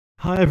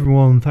Hi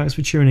everyone, thanks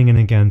for tuning in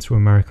again to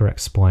America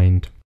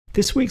Explained.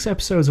 This week's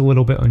episode is a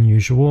little bit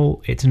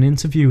unusual. It's an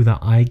interview that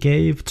I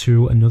gave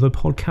to another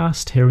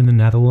podcast here in the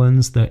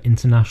Netherlands, the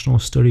International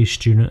Studies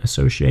Student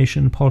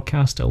Association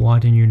podcast at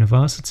Leiden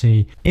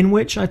University, in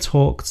which I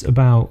talked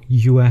about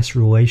US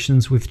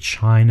relations with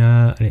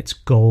China and its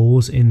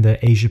goals in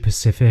the Asia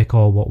Pacific,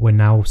 or what we're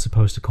now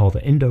supposed to call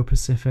the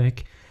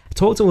Indo-Pacific. I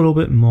talked a little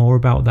bit more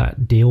about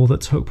that deal that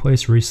took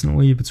place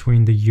recently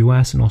between the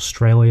US and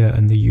Australia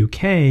and the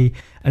UK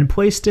and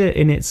placed it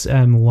in its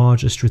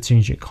larger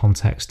strategic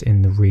context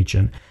in the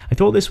region. I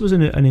thought this was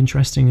an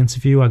interesting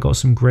interview. I got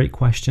some great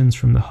questions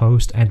from the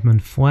host,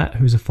 Edmund Flett,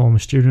 who's a former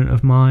student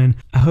of mine.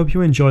 I hope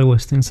you enjoy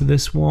listening to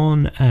this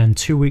one, and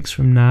 2 weeks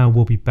from now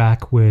we'll be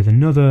back with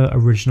another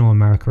original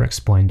America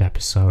Explained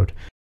episode.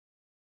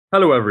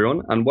 Hello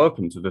everyone, and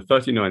welcome to the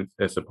 39th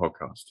ISA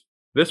podcast.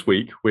 This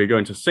week, we're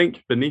going to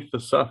sink beneath the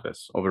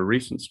surface of a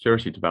recent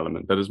security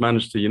development that has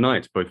managed to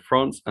unite both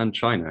France and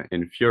China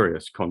in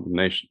furious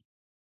condemnation.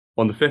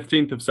 On the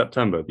 15th of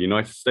September, the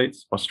United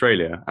States,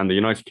 Australia, and the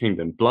United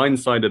Kingdom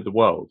blindsided the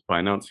world by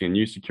announcing a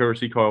new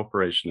security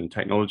cooperation and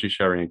technology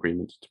sharing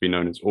agreement to be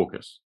known as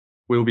AUKUS.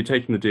 We will be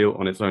taking the deal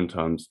on its own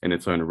terms in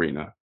its own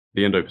arena,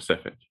 the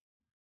Indo-Pacific.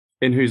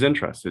 In whose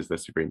interest is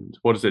this agreement?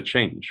 What does it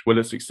change? Will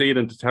it succeed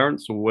in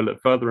deterrence, or will it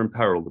further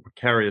imperil the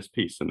precarious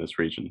peace in this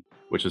region,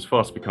 which has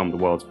fast become the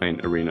world's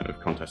main arena of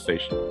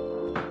contestation?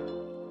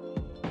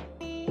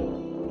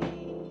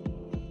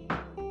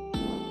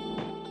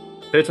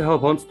 Here to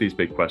help answer these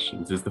big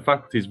questions is the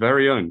faculty's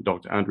very own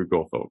Dr. Andrew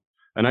Gawthorpe,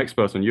 an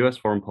expert on US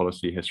foreign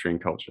policy, history,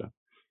 and culture.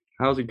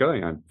 How's it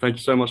going, Anne? Thank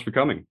you so much for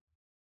coming.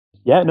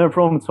 Yeah, no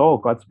problem at all.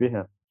 Glad to be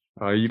here.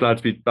 Are you glad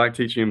to be back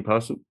teaching in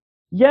person?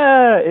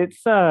 Yeah,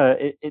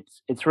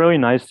 it's really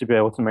nice to be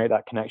able to make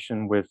that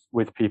connection with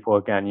people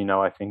again.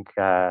 I think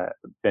there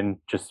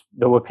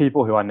were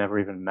people who I never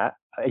even met,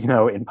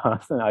 in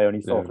person. I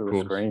only saw through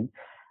a screen,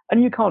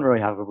 and you can't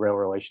really have a real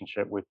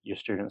relationship with your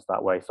students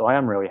that way. So I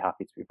am really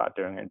happy to be back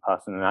doing it in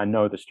person, and I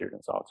know the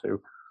students are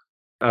too.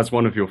 As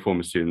one of your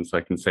former students,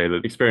 I can say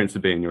that the experience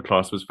of being in your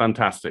class was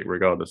fantastic,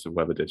 regardless of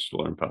whether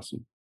digital or in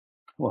person.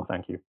 Well,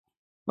 thank you.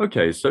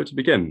 Okay, so to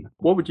begin,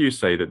 what would you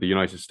say that the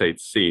United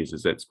States sees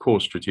as its core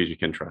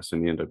strategic interests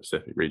in the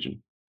Indo-Pacific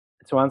region?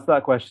 To answer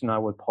that question, I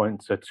would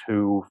point to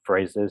two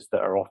phrases that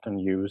are often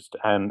used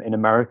in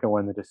America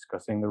when they're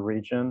discussing the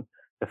region.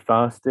 The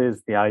first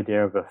is the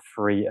idea of a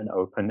free and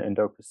open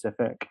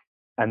Indo-Pacific,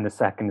 and the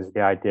second is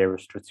the idea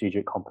of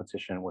strategic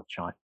competition with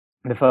China.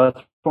 The first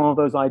one of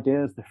those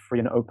ideas, the free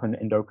and open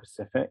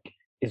Indo-Pacific,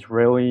 is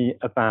really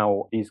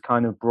about these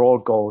kind of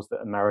broad goals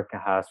that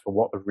America has for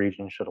what the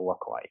region should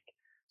look like.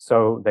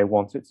 So they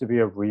want it to be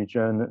a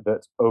region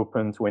that's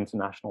open to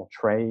international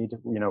trade,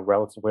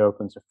 relatively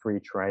open to free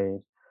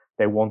trade.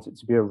 They want it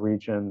to be a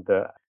region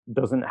that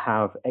doesn't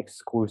have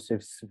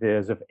exclusive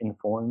spheres of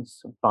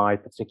influence by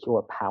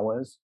particular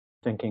powers.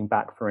 Thinking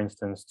back, for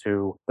instance,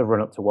 to the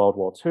run-up to World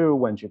War II,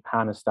 when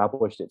Japan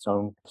established its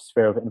own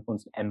sphere of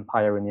influence and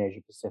empire in the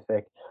Asia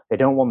Pacific. They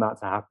don't want that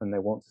to happen. They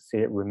want to see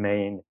it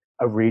remain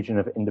a region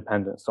of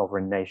independent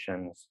sovereign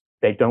nations.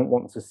 They don't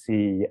want to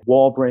see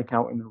war break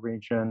out in the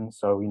region.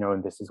 So,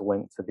 and this is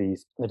linked to the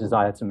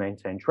desire to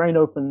maintain trade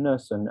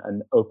openness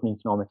and open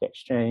economic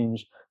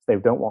exchange. So they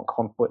don't want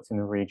conflict in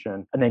the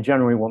region. And they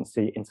generally want to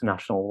see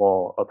international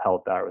law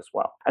upheld there as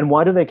well. And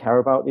why do they care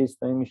about these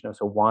things?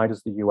 So why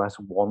does the US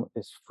want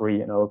this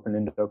free and open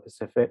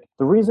Indo-Pacific?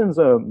 The reasons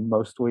are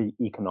mostly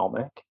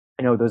economic.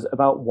 There's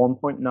about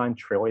 1.9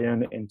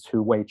 trillion in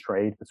two-way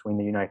trade between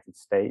the United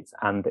States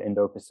and the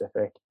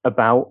Indo-Pacific.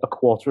 About a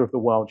quarter of the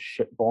world's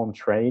shipborne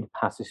trade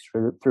passes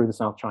through the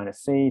South China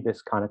Sea,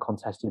 this kind of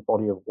contested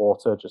body of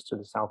water just to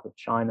the south of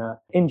China.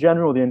 In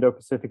general, the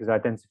Indo-Pacific is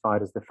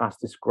identified as the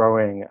fastest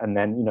growing and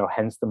then,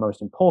 hence the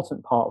most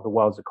important part of the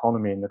world's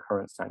economy in the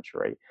current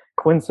century.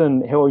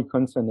 Hillary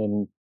Clinton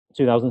in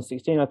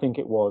 2016, I think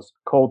it was,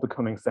 called the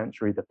coming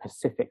century the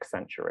Pacific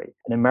century.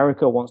 And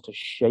America wants to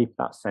shape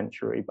that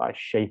century by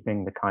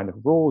shaping the kind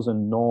of rules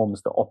and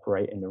norms that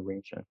operate in the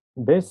region.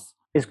 This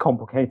is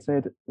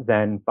complicated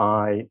then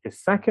by the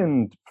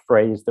second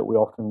phrase that we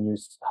often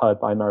heard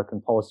by American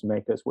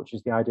policymakers, which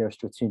is the idea of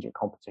strategic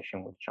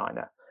competition with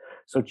China.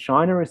 So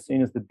China is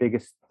seen as the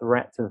biggest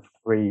threat to the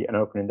free and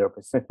open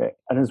Indo-Pacific,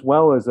 and as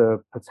well as a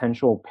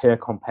potential peer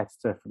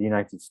competitor for the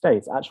United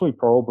States, actually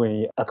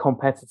probably a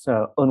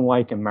competitor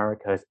unlike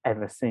America has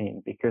ever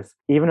seen, because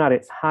even at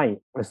its height,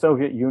 the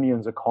Soviet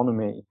Union's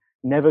economy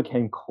never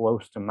came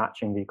close to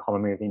matching the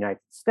economy of the United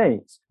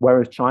States,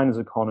 whereas China's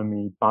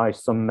economy, by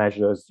some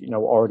measures,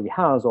 already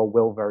has or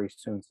will very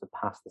soon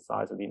surpass the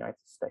size of the United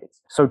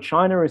States. So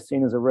China is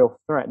seen as a real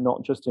threat,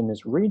 not just in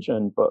this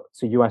region, but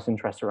to US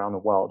interests around the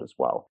world as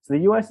well. So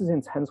the US is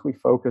intensely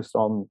focused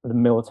on the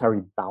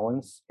military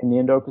balance in the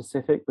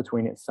Indo-Pacific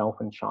between itself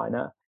and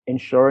China,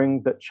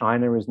 ensuring that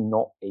China is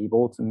not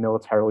able to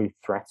militarily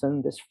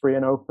threaten this free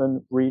and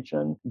open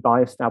region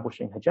by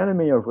establishing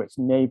hegemony over its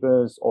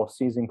neighbors or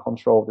seizing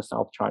control of the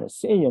South China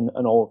Sea and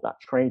all of that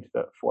trade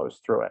that flows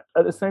through it.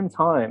 At the same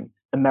time,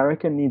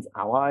 America needs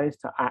allies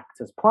to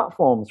act as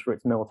platforms for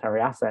its military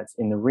assets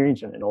in the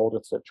region in order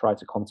to try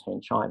to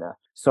contain China.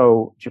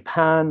 So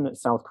Japan,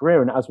 South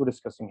Korea, and as we're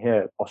discussing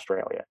here,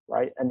 Australia,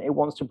 right? And it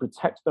wants to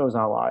protect those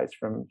allies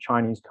from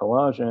Chinese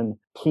coercion,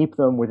 keep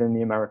them within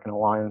the American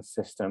alliance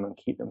system, and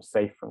keep them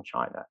safe from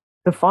China.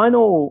 The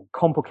final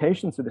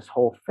complication to this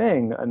whole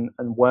thing, and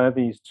where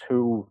these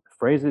two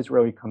phrases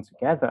really come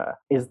together,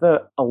 is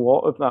that a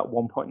lot of that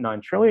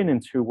 1.9 trillion in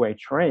two-way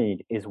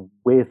trade is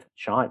with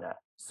China.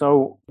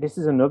 So this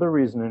is another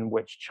reason in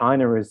which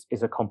China is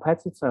a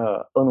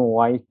competitor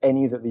unlike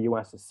any that the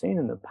US has seen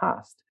in the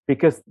past,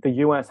 because the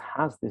US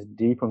has this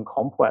deep and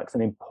complex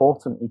and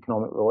important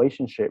economic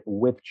relationship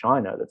with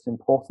China that's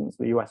important to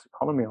the US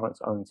economy on its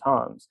own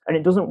terms. And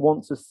it doesn't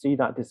want to see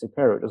that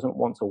disappear. It doesn't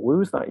want to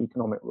lose that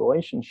economic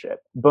relationship,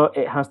 but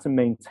it has to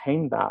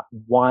maintain that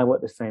while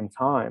at the same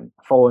time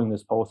following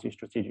this policy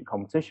strategic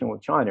competition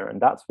with China.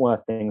 And that's where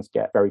things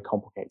get very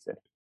complicated.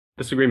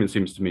 This agreement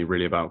seems to me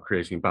really about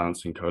creating a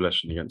balancing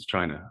coalition against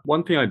China.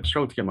 One thing I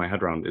struggle to get my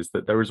head around is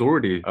that there is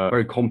already a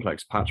very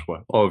complex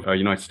patchwork of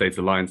United States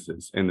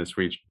alliances in this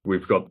region.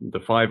 We've got the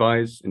Five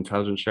Eyes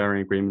intelligence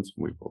sharing agreements,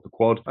 we've got the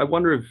Quad. I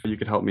wonder if you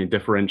could help me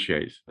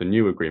differentiate the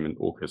new agreement,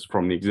 AUKUS,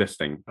 from the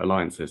existing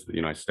alliances that the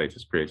United States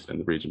has created in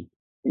the region.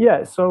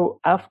 Yeah, so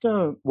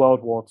after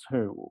World War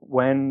II,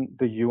 when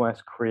the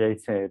US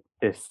created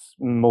this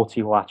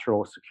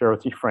multilateral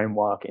security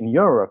framework in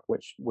Europe,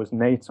 which was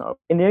NATO,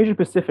 in the Asia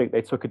Pacific,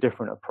 they took a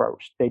different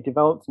approach. They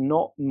developed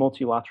not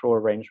multilateral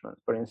arrangements,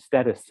 but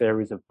instead a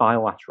series of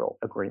bilateral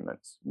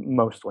agreements,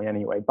 mostly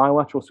anyway,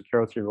 bilateral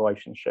security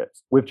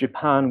relationships with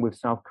Japan, with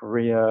South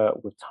Korea,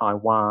 with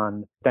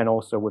Taiwan, then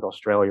also with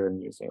Australia and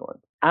New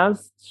Zealand.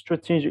 As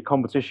strategic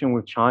competition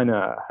with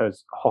China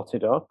has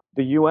hotted up,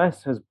 the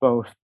US has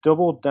both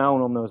doubled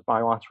down on those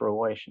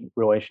bilateral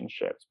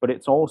relationships, but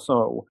it's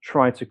also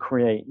tried to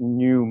create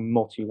new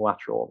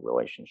multilateral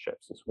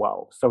relationships as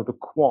well. So the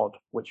Quad,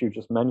 which you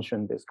just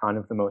mentioned, is kind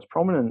of the most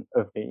prominent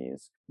of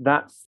these.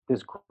 That's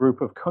this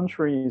group of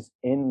countries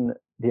in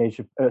the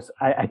Asia,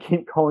 I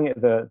keep calling it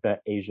the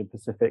Asia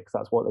Pacific, because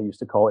that's what they used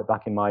to call it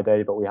back in my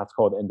day, but we have to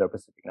call it the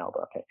Indo-Pacific now,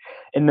 but okay.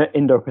 In the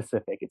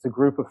Indo-Pacific, it's a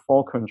group of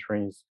 4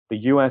 countries, the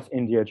US,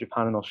 India,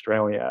 Japan, and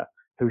Australia,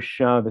 who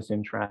share this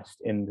interest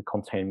in the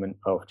containment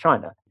of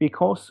China.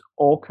 Because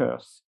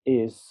AUKUS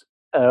is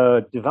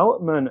a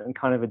development and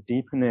kind of a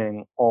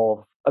deepening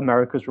of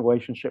America's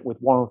relationship with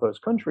one of those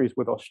countries,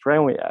 with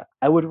Australia,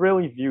 I would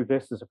really view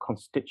this as a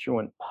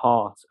constituent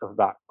part of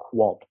that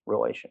Quad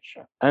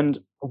relationship. And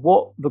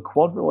what the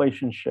Quad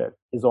relationship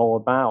is all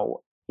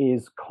about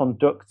is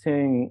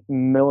conducting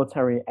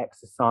military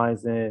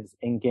exercises,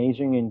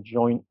 engaging in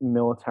joint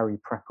military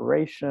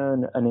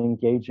preparation, and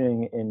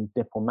engaging in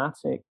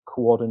diplomatic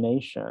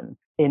coordination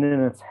in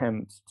an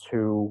attempt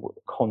to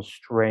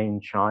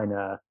constrain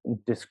China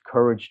and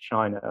discourage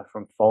China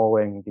from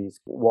following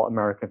these, what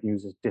America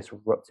views as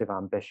disruptive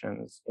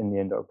ambitions in the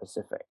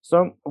Indo-Pacific.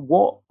 So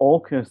what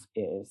AUKUS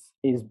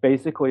is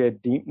basically a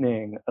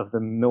deepening of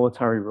the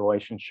military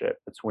relationship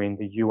between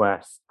the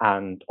US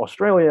and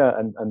Australia,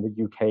 and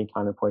the UK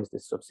kind of plays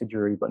this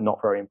subsidiary but not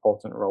very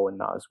important role in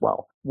that as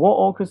well. What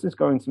AUKUS is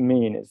going to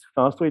mean is,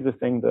 firstly, the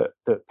thing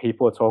that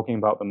people are talking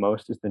about the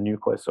most is the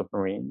nuclear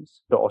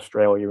submarines that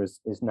Australia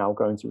is now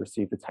going to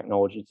receive the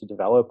technology to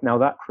develop. Now,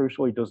 that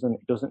crucially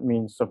doesn't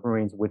mean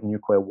submarines with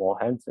nuclear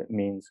warheads. It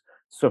means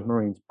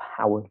submarines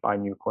powered by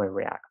nuclear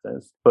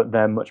reactors, but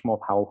they're much more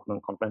powerful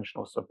than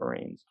conventional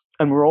submarines.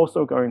 And we're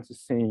also going to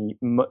see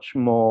much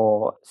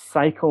more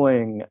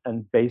cycling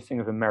and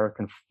basing of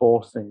American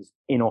forces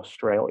in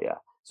Australia.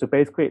 So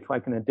basically, it's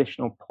like an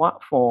additional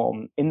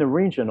platform in the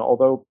region,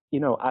 although,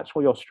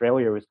 actually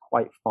Australia is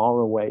quite far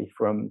away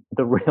from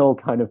the real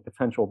kind of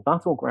potential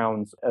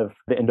battlegrounds of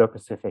the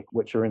Indo-Pacific,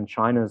 which are in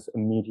China's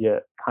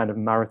immediate kind of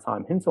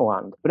maritime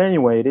hinterland. But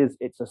anyway,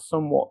 it's a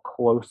somewhat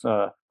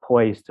closer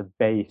place to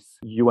base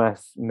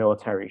US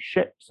military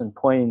ships and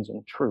planes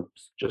and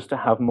troops, just to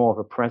have more of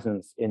a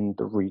presence in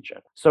the region.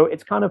 So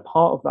it's kind of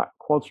part of that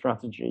Quad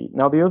strategy.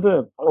 Now, the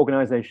other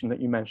organization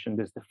that you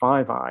mentioned is the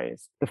Five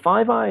Eyes. The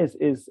Five Eyes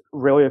is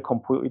really a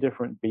completely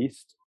different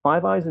beast.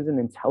 Five Eyes is an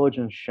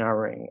intelligence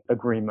sharing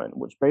agreement,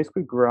 which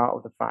basically grew out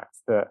of the fact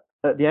that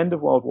at the end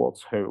of World War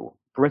II,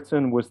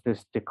 Britain was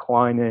this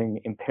declining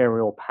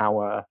imperial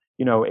power.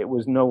 It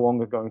was no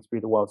longer going to be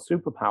the world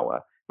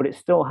superpower, but it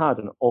still had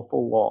an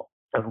awful lot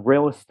of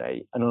real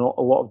estate and a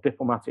lot of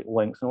diplomatic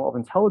links and a lot of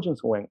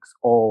intelligence links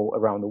all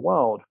around the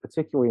world,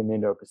 particularly in the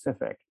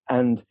Indo-Pacific.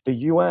 And the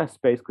US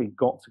basically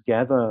got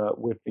together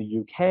with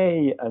the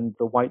UK and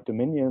the White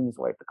Dominions,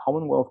 like the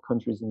Commonwealth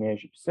countries in the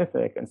Asia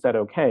Pacific, and said,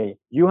 okay,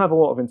 you have a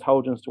lot of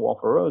intelligence to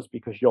offer us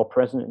because you're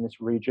present in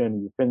this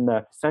region, you've been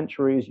there for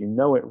centuries, you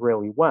know it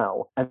really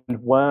well. And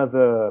we're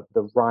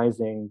the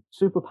rising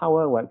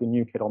superpower, like the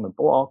new kid on the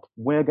block.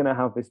 We're going to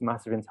have this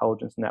massive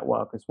intelligence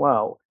network as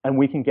well. And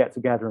we can get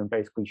together and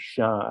basically share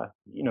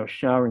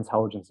share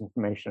intelligence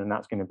information, and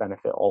that's going to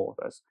benefit all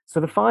of us. So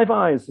the Five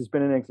Eyes has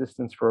been in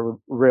existence for a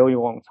really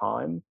long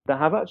time. There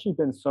have actually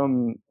been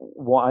some,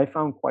 what I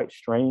found quite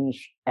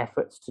strange,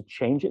 efforts to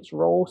change its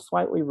role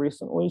slightly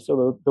recently.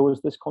 So there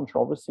was this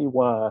controversy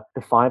where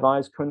the Five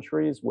Eyes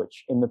countries,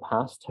 which in the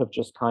past have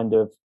just kind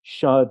of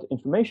shared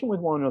information with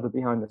one another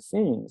behind the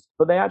scenes,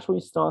 but they actually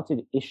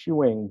started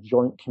issuing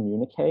joint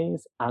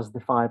communiques as the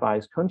Five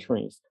Eyes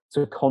countries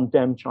to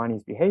condemn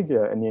Chinese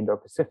behavior in the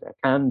Indo-Pacific.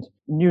 And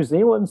New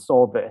Zealand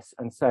saw this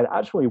and said,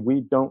 actually,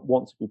 we don't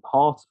want to be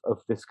part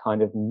of this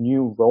kind of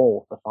new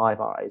role for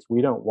Five Eyes.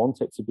 We don't want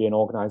it to be an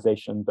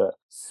organization that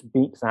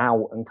speaks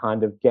out and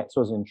kind of gets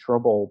us in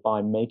trouble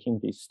by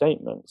making these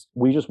statements.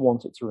 We just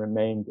want it to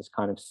remain this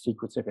kind of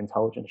secretive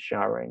intelligence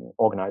sharing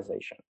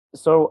organization.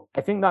 So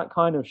I think that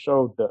kind of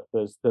showed that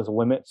there's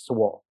limits to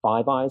what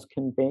Five Eyes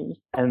can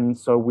be. And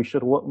so we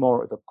should look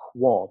more at the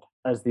Quad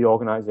as the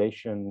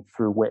organization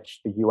through which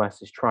the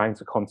US is trying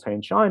to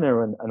contain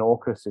China, and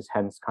AUKUS is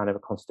hence kind of a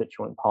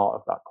constituent part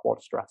of that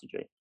Quad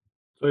strategy.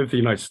 So if the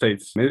United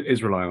States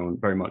is relying on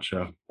very much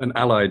an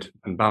allied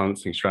and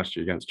balancing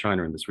strategy against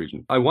China in this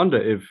region, I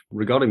wonder if,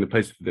 regarding the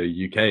place of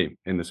the UK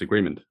in this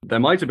agreement, there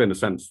might have been a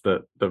sense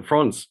that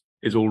France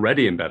is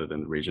already embedded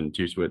in the region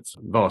due to its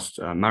vast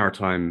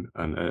maritime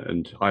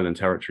and island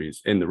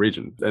territories in the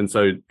region. And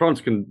so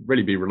France can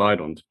really be relied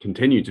on to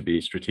continue to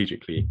be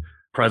strategically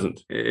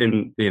present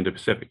in the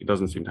Indo-Pacific. It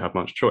doesn't seem to have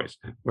much choice.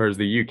 Whereas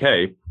the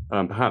UK,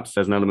 perhaps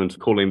there's an element of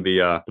calling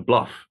the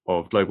bluff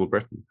of global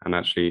Britain and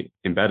actually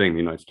embedding the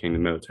United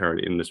Kingdom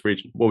militarily in this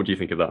region. What would you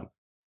think of that?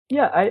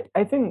 Yeah,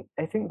 I think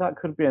that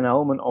could be an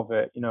element of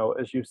it.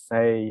 As you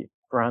say,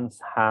 France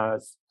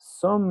has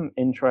some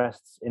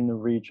interests in the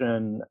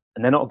region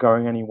and they're not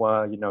going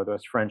anywhere.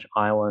 Those French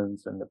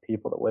islands and the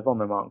people that live on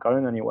them aren't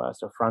going anywhere.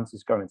 So France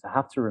is going to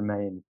have to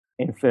remain,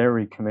 in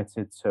theory,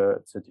 committed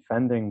to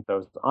defending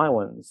those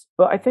islands.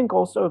 But I think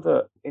also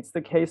that it's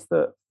the case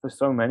that for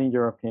so many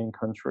European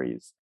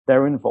countries,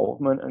 their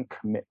involvement and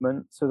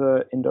commitment to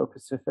the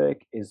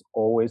Indo-Pacific is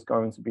always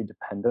going to be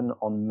dependent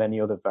on many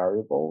other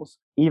variables,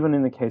 even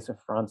in the case of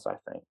France, I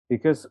think.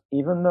 Because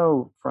even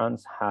though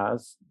France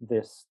has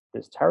this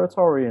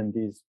territory and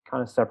these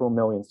kind of several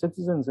million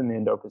citizens in the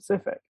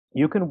Indo-Pacific,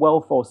 you can well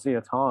foresee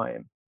a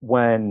time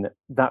when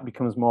that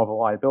becomes more of a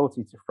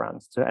liability to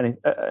France and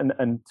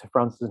to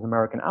France as an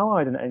American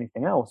ally than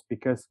anything else.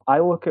 Because I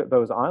look at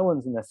those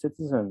islands and their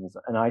citizens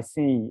and I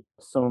see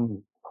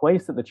some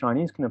place that the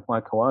Chinese can apply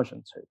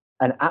coercion to.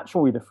 And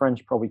actually, the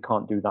French probably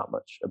can't do that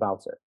much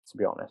about it, to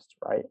be honest,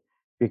 right?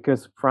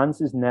 Because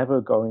France is never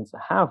going to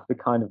have the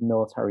kind of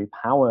military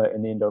power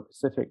in the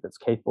Indo-Pacific that's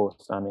capable of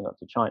standing up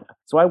to China.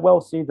 So I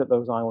well see that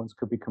those islands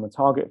could become a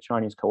target of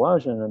Chinese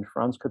coercion, and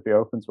France could be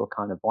open to a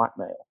kind of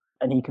blackmail,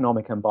 an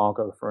economic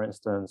embargo, for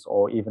instance,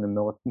 or even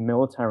a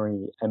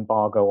military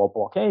embargo or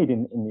blockade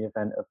in the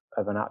event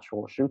of an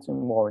actual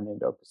shooting war in the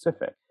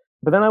Indo-Pacific.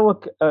 But then I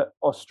look at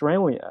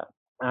Australia,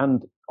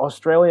 and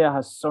Australia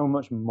has so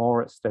much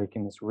more at stake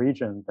in this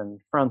region than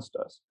France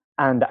does.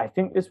 And I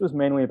think this was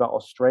mainly about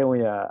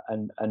Australia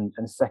and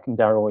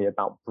secondarily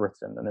about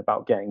Britain and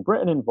about getting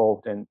Britain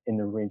involved in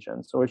the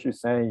region. So as you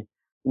say,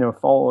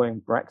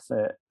 following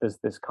Brexit, there's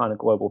this kind of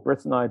global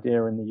Britain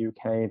idea in the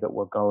UK that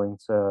we're going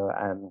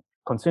to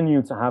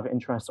continue to have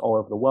interests all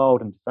over the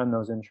world and defend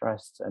those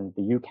interests. And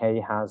the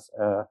UK has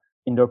a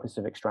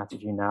Indo-Pacific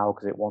strategy now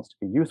because it wants to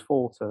be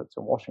useful to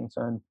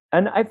Washington.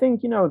 And I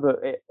think,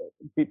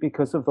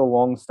 because of the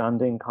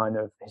long-standing kind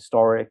of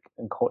historic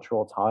and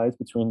cultural ties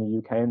between the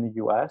UK and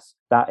the US,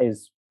 that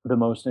is the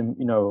most, in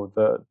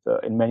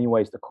many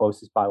ways, the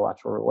closest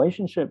bilateral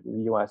relationship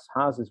the US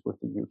has is with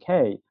the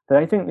UK. But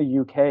I think the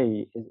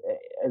UK,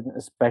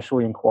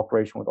 especially in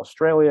cooperation with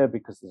Australia,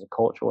 because there's a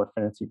cultural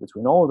affinity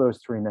between all of those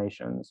three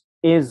nations,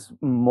 is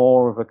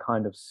more of a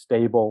kind of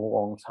stable,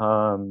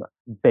 long-term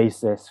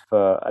basis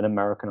for an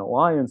American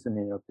alliance in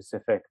the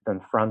Indo-Pacific than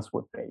France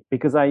would be.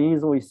 Because I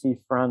easily see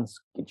France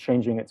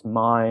changing its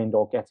mind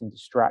or getting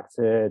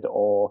distracted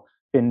or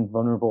been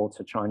vulnerable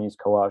to Chinese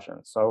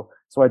coercion. So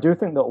I do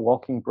think that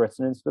locking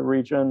Britain into the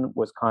region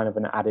was kind of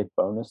an added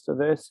bonus to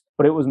this,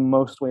 but it was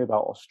mostly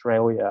about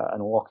Australia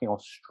and locking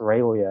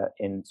Australia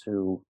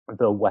into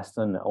the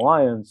Western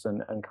alliance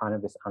and kind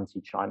of this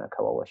anti-China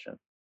coalition.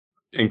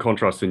 In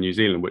contrast to New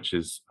Zealand, which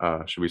is,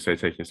 should we say,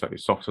 taking a slightly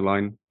softer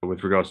line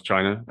with regard to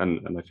China. And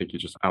I think you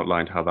just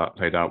outlined how that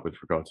played out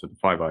with regard to the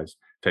Five Eyes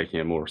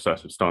taking a more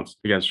assertive stance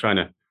against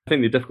China. I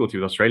think the difficulty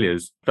with Australia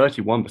is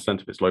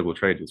 31% of its global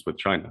trade is with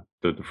China.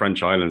 The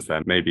French islands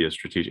there may be a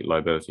strategic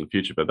liability in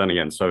future, but then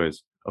again, so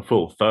is a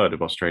full third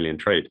of Australian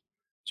trade.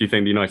 Do you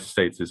think the United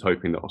States is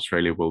hoping that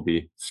Australia will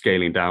be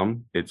scaling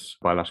down its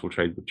bilateral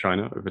trade with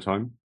China over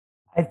time?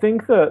 I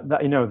think that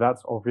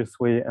that's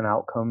obviously an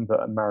outcome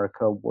that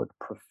America would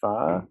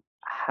prefer.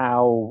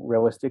 How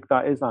realistic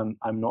that is, I'm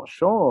not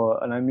sure.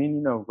 And I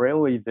mean,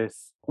 really,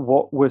 this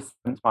what was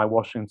sent by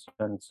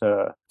Washington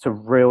to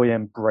really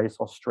embrace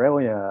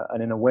Australia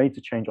and in a way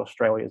to change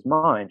Australia's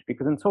mind.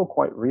 Because until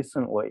quite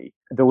recently,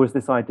 there was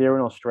this idea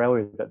in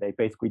Australia that they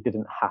basically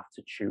didn't have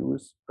to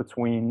choose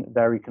between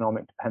their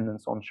economic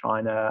dependence on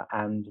China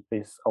and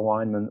this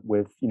alignment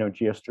with,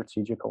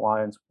 geostrategic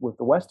alliance with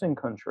the Western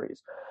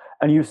countries.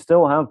 And you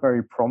still have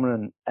very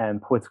prominent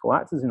political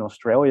actors in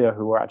Australia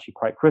who are actually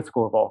quite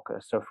critical of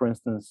AUKUS. So, for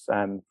instance,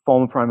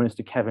 former Prime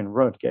Minister Kevin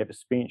Rudd gave a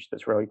speech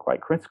that's really quite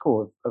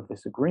critical of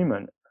this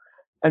agreement.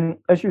 And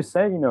as you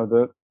say,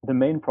 the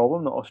main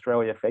problem that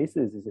Australia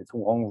faces is its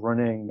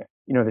long-running,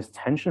 this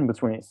tension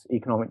between its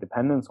economic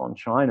dependence on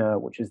China,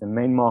 which is the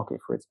main market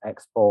for its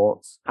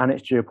exports, and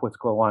its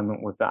geopolitical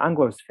alignment with the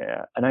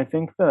Anglosphere. And I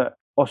think that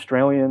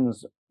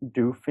Australians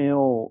do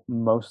feel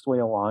mostly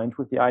aligned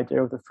with the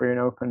idea of the free and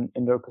open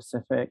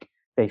Indo-Pacific.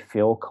 They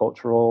feel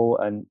cultural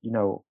and,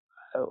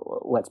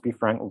 let's be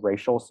frank,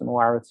 racial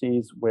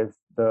similarities with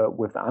the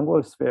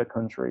Anglosphere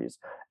countries,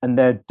 and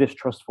they're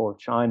distrustful of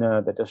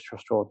China. They're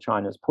distrustful of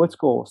China's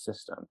political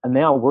system, and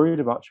they are worried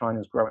about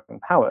China's growing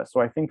power.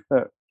 So I think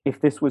that if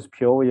this was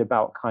purely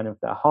about kind of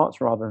their hearts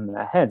rather than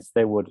their heads,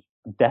 they would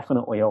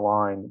definitely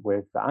align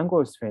with the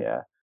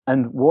Anglosphere.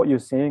 And what you're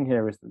seeing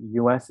here is that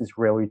the US is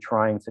really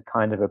trying to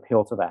kind of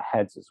appeal to their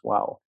heads as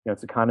well,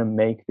 to kind of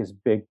make this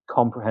big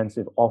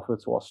comprehensive offer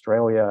to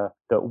Australia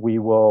that we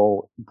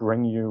will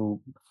bring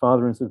you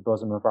further into the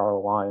bosom of our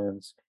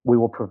alliance. We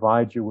will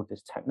provide you with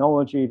this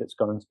technology that's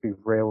going to be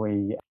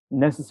really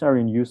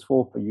necessary and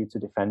useful for you to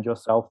defend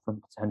yourself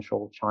from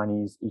potential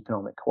Chinese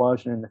economic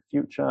coercion in the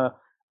future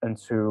and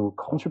to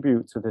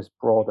contribute to this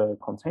broader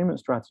containment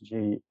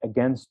strategy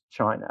against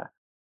China.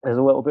 There's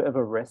a little bit of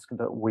a risk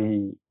that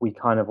we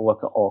kind of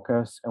look at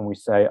AUKUS and we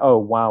say, oh,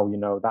 wow,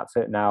 that's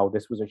it now.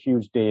 This was a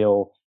huge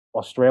deal.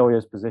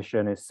 Australia's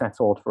position is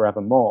settled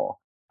forevermore.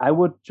 I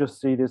would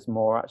just see this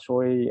more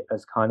actually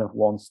as kind of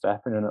one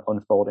step in an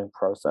unfolding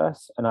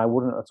process. And I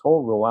wouldn't at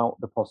all rule out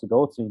the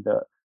possibility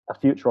that a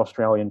future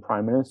Australian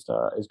Prime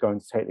Minister is going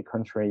to take the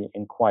country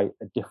in quite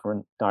a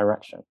different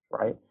direction,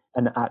 right?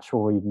 And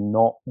actually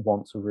not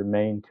want to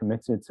remain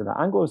committed to the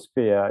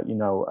Anglosphere,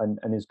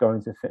 and is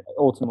going to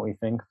ultimately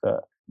think that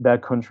their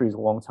country's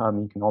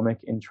long-term economic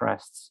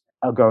interests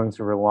are going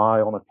to rely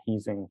on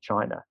appeasing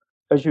China.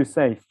 As you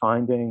say,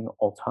 finding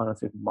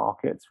alternative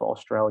markets for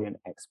Australian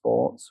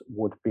exports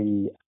would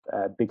be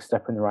a big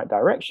step in the right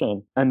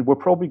direction. And we're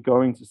probably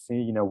going to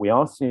see, we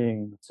are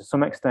seeing to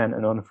some extent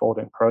an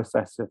unfolding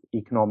process of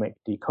economic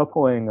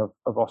decoupling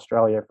of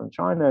Australia from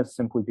China,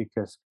 simply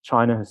because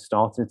China has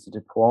started to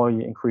deploy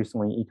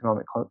increasingly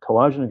economic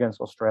coercion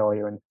against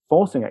Australia and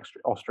forcing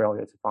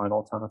Australia to find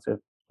alternative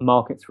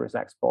markets for its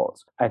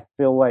exports. I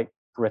feel like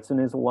Britain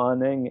is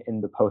learning in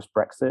the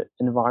post-Brexit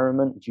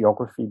environment,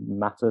 geography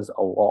matters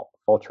a lot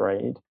for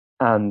trade.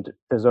 And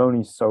there's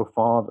only so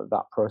far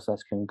that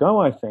process can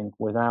go, I think,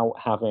 without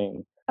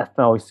having a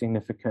fairly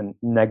significant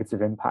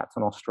negative impact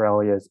on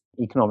Australia's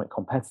economic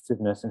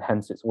competitiveness and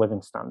hence its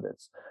living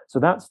standards. So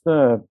that's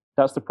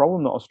the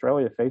problem that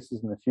Australia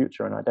faces in the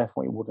future. And I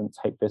definitely wouldn't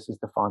take this as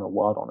the final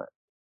word on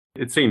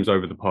it. It seems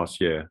over the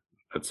past year,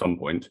 at some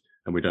point,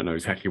 and we don't know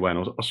exactly when,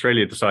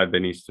 Australia decided they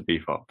needs to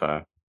beef up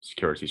their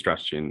security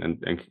strategy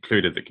and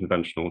concluded that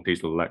conventional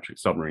diesel electric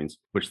submarines,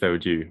 which they were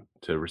due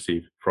to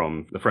receive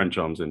from the French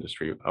arms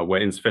industry, were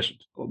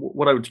insufficient.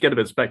 To get a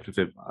bit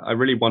speculative, I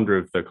really wonder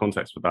if the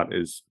context for that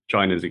is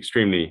China's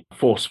extremely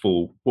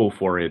forceful wolf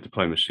warrior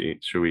diplomacy,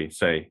 should we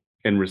say,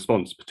 in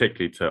response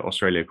particularly to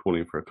Australia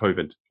calling for a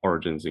COVID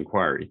origins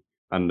inquiry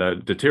and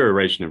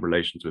deterioration in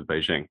relations with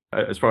Beijing.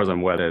 As far as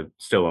I'm aware, there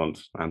still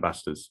aren't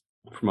ambassadors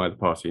from either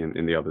party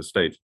in the other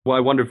state. Well,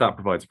 I wonder if that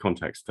provides a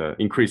context to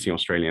increasing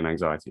Australian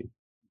anxiety.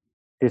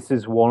 This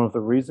is one of the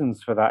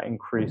reasons for that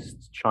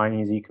increased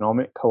Chinese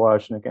economic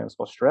coercion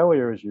against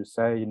Australia, as you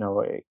say.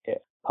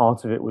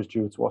 Part of it was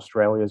due to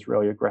Australia's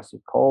really aggressive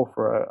call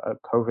for a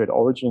COVID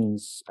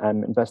origins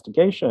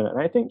investigation.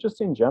 And I think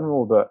just in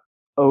general that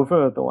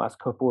over the last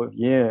couple of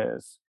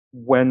years,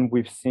 when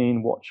we've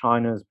seen what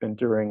China's been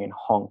doing in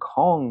Hong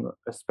Kong,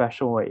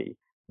 especially,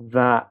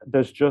 that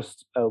there's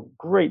just a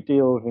great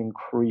deal of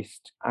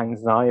increased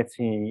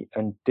anxiety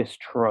and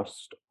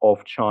distrust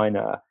of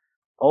China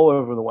all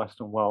over the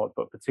Western world,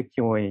 but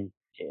particularly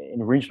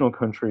in regional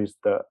countries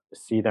that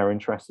see their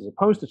interests as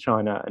opposed to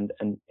China and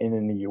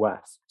in the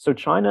US. So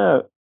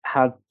China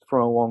had for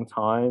a long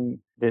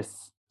time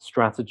this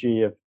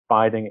strategy of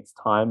biding its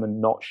time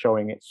and not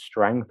showing its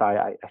strength.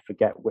 I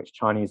forget which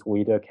Chinese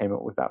leader came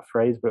up with that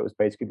phrase, but it was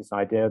basically this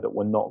idea that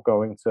we're not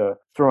going to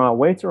throw our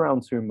weight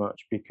around too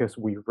much because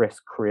we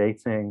risk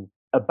creating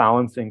a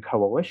balancing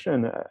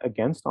coalition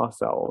against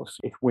ourselves.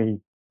 If we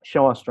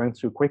show our strength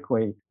too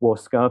quickly, we'll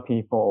scare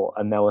people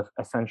and they'll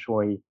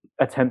essentially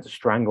attempt to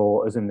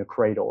strangle us in the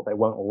cradle. They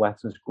won't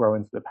let us grow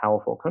into the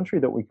powerful country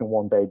that we can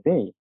one day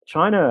be.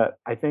 China,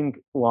 I think,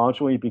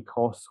 largely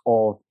because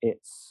of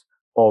its,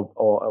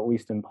 or at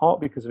least in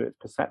part because of its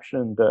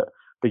perception that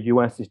the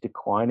US is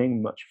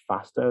declining much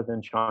faster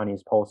than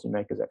Chinese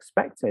policymakers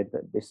expected,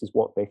 that this is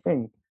what they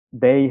think.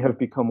 they have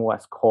become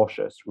less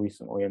cautious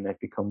recently and they've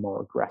become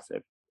more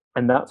aggressive.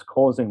 And that's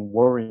causing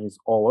worries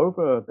all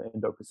over the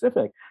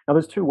Indo-Pacific. Now,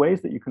 there's two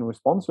ways that you can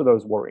respond to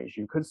those worries.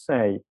 You could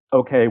say,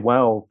 okay,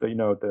 well,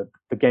 the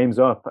game's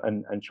up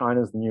and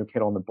China's the new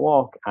kid on the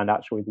block, and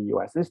actually the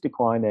US is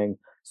declining.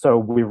 So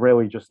we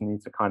really just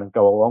need to kind of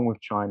go along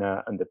with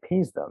China and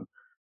appease them.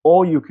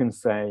 Or you can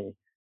say,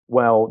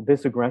 well,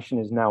 this aggression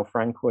is now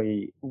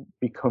frankly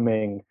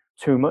becoming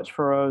too much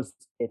for us.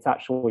 It's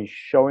actually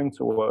showing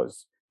to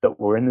us that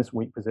we're in this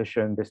weak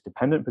position, this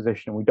dependent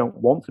position. We don't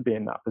want to be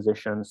in that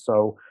position.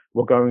 So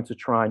we're going to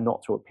try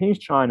not to appease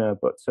China,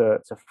 but to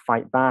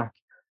fight back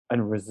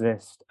and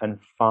resist and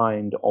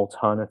find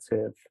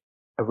alternative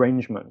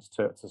arrangements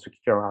to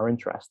secure our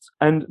interests.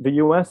 And the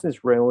US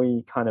is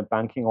really kind of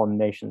banking on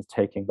nations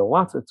taking the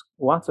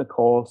latter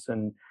course.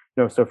 And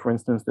so for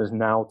instance, there's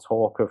now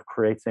talk of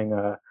creating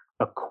a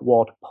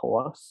Quad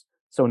Plus.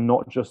 So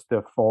not just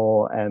the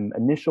four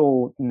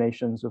initial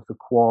nations of the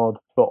Quad,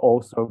 but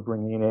also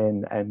bringing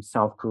in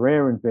South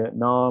Korea and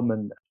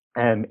Vietnam,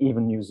 and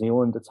even New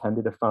Zealand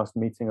attended a first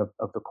meeting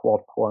of the Quad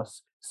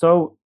Plus.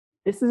 So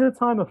this is a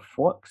time of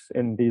flux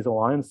in these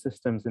alliance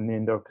systems in the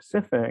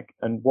Indo-Pacific.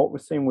 And what we're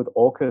seeing with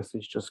AUKUS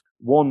is just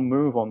one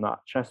move on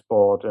that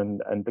chessboard,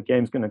 and the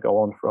game's going to go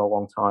on for a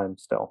long time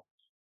still.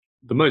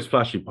 The most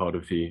flashy part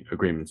of the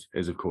agreement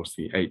is, of course,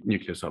 the 8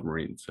 nuclear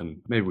submarines,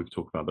 and maybe we could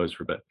talk about those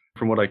for a bit.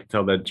 From what I can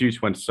tell, they're due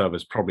to enter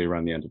service probably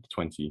around the end of the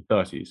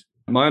 2030s.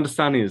 My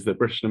understanding is that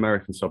British and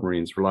American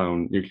submarines rely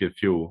on nuclear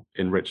fuel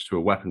enriched to a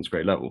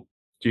weapons-grade level.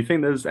 Do you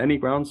think there's any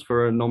grounds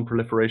for a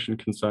non-proliferation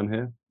concern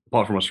here?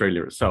 Apart from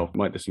Australia itself,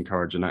 might this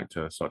encourage an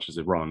actor such as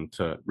Iran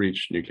to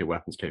reach nuclear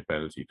weapons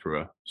capability through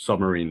a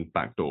submarine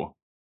backdoor?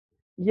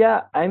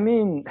 Yeah, I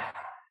mean,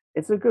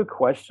 it's a good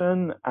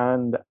question,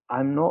 and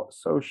I'm not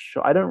so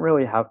sure. I don't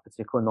really have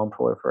particular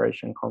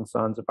non-proliferation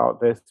concerns about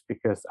this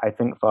because I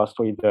think,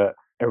 firstly, that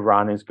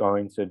Iran is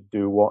going to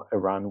do what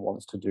Iran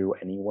wants to do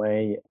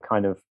anyway.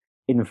 Kind of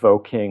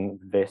invoking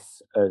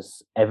this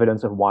as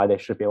evidence of why they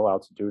should be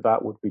allowed to do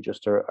that would be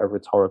just a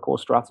rhetorical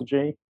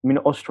strategy. I mean,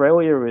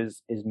 Australia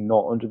is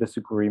not under this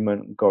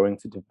agreement going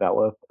to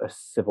develop a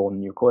civil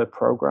nuclear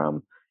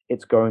program.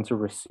 It's going to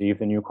receive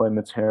the nuclear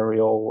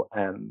material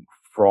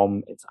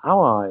from its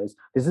allies.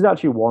 This is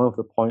actually one of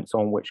the points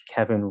on which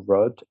Kevin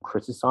Rudd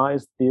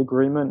criticized the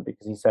agreement,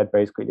 because he said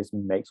basically this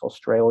makes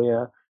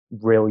Australia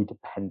really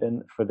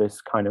dependent for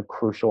this kind of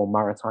crucial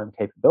maritime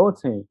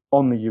capability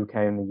on the UK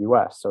and the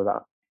US, so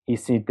that he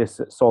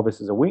saw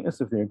this as a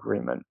weakness of the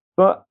agreement.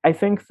 But I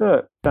think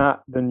that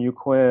the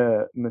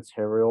nuclear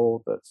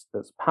material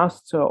that's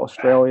passed to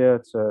Australia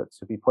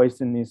to be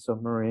placed in these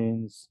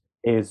submarines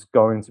is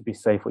going to be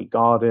safely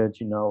guarded.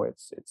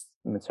 It's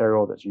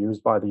material that's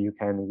used by the UK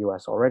and the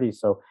US already.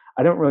 So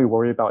I don't really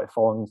worry about it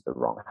falling into the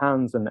wrong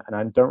hands, and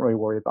I don't really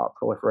worry about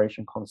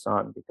proliferation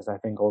concern, because I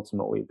think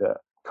ultimately that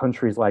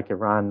countries like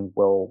Iran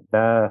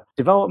their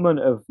development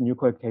of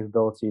nuclear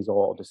capabilities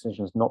or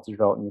decisions not to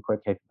develop nuclear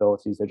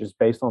capabilities are just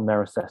based on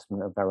their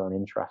assessment of their own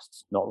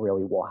interests, not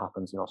really what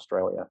happens in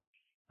Australia.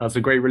 That's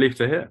a great relief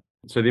to hear.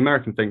 So the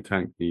American think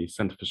tank, the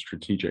Center for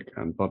Strategic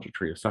and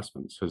Budgetary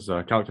Assessments, has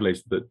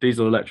calculated that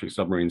diesel-electric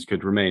submarines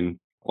could remain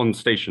on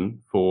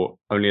station for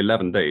only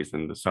 11 days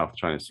in the South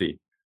China Sea,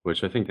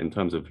 which I think in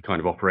terms of the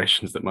kind of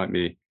operations that might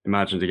be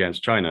imagined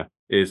against China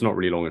is not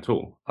really long at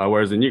all,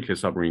 whereas a nuclear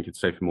submarine could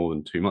stay for more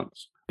than 2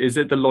 months. Is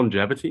it the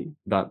longevity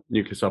that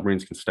nuclear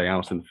submarines can stay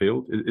out in the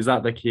field? Is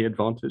that their key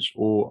advantage?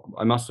 Or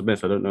I must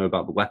admit, I don't know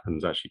about the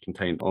weapons actually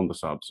contained on the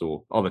subs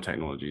or other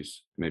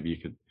technologies. Maybe you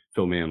could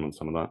fill me in on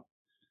some of that.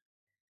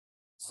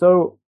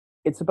 So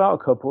it's about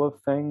a couple of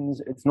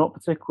things. It's not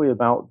particularly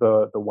about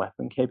the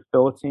weapon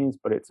capabilities,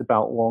 but it's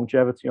about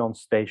longevity on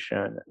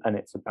station, and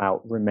it's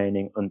about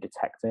remaining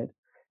undetected.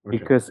 Okay.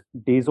 Because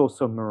diesel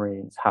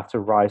submarines have to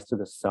rise to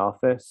the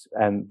surface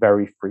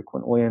very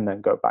frequently and then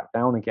go back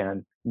down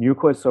again.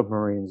 Nuclear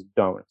submarines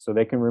don't, so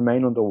they can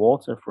remain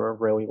underwater for a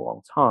really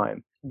long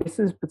time. This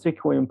is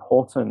particularly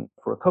important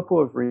for a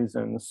couple of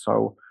reasons.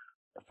 So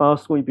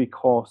firstly,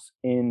 because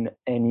in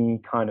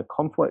any kind of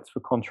conflict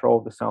for control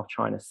of the South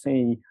China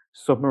Sea,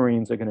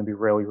 submarines are going to be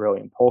really, really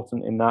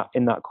important in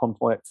that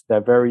conflict. They're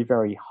very,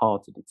 very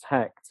hard to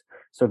detect.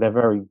 So they're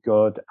very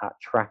good at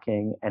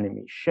tracking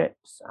enemy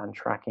ships and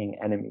tracking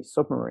enemy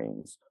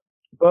submarines.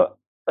 But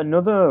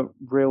another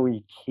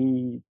really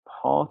key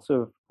part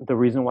of the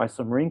reason why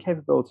submarine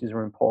capabilities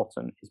are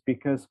important is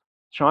because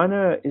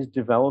China is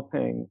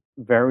developing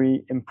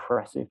very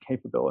impressive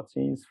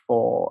capabilities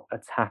for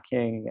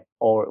attacking,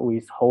 or at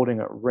least holding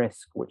at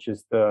risk, which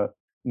is the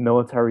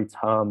military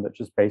term that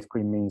just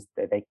basically means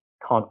that they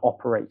can't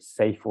operate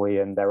safely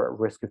and they're at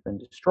risk of being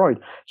destroyed.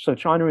 So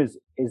China is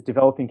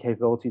developing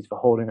capabilities for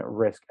holding at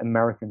risk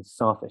American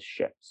surface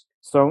ships.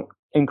 So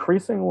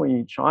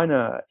increasingly,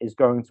 China is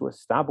going to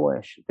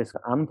establish this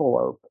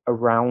envelope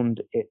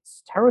around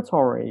its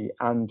territory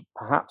and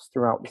perhaps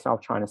throughout the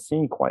South China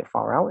Sea, quite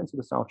far out into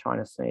the South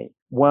China Sea,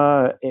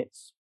 where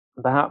it's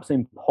perhaps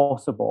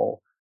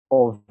impossible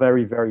or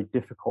very, very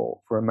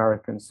difficult for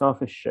American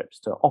surface ships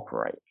to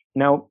operate.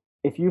 Now,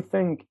 if you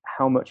think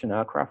how much an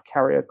aircraft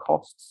carrier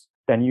costs,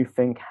 then you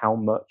think how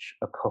much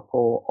a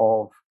couple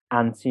of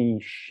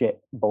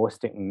anti-ship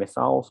ballistic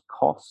missiles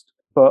cost.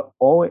 But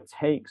all it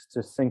takes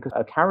to sink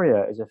a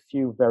carrier is a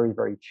few very,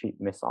 very cheap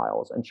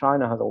missiles. And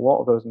China has a lot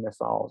of those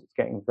missiles. It's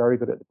getting very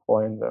good at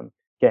deploying them,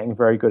 getting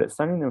very good at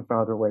sending them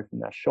farther away from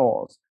their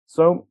shores.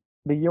 So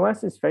the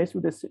US is faced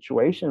with this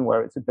situation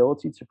where its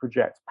ability to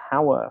project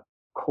power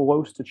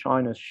close to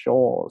China's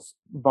shores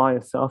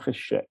via surface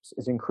ships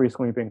is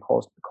increasingly being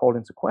called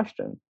into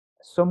question.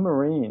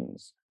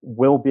 Submarines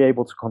will be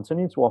able to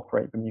continue to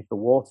operate beneath the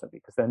water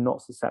because they're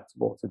not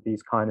susceptible to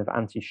these kind of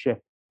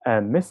anti-ship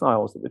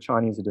missiles that the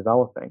Chinese are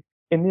developing.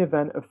 In the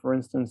event of, for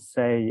instance,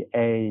 say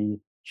a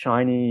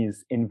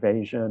Chinese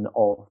invasion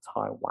of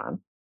Taiwan,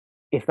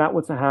 if that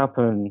were to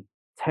happen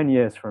 10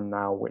 years from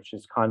now, which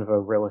is kind of a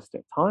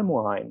realistic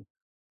timeline,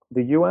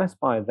 the US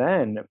by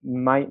then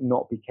might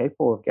not be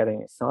capable of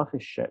getting its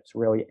surface ships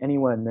really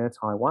anywhere near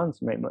Taiwan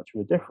to make much of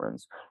a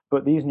difference.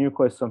 But these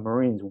nuclear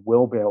submarines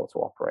will be able to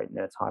operate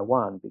near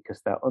Taiwan because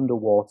they're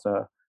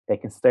underwater, they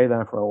can stay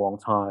there for a long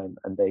time,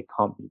 and they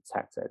can't be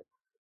detected.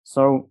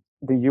 So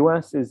the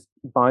US is,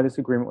 by this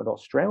agreement with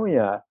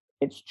Australia,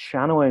 it's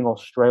channeling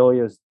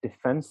Australia's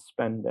defense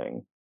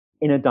spending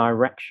in a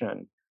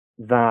direction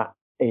that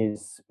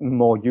is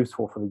more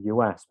useful for the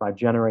US by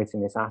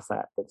generating this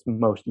asset that's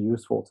most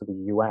useful to the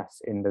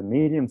US in the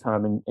medium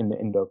term in the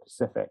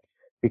Indo-Pacific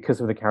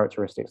because of the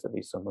characteristics that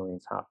these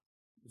submarines have.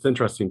 It's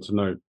interesting to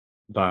note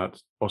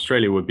that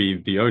Australia would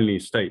be the only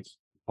state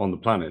on the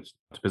planet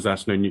to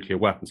possess no nuclear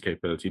weapons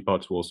capability,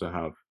 but to also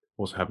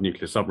have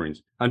nuclear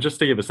submarines. And just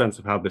to give a sense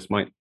of how this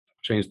might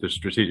change the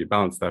strategic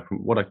balance there, from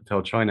what I can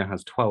tell, China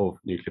has 12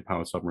 nuclear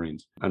powered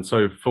submarines. And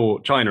so for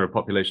China, a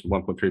population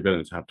of 1.3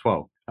 billion to have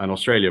 12, and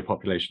Australia, a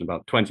population of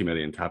about 20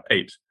 million to have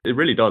 8. It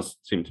really does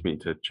seem to me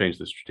to change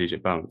the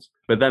strategic balance.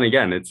 But then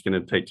again, it's going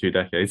to take 2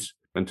 decades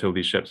until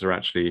these ships are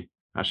actually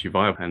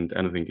viable, and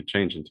anything could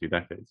change in 2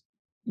 decades.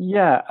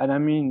 Yeah, and I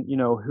mean,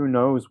 who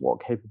knows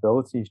what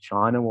capabilities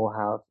China will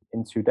have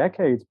in 2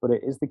 decades, but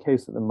it is the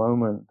case at the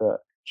moment that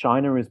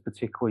China is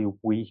particularly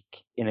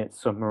weak in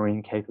its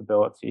submarine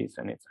capabilities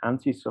and its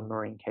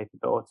anti-submarine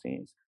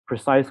capabilities,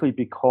 precisely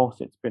because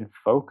it's been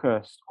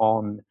focused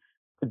on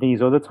these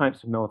other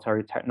types of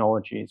military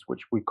technologies,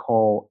 which we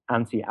call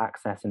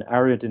anti-access and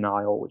area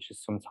denial, which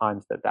is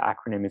sometimes that the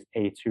acronym is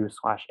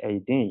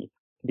A2/AD.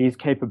 These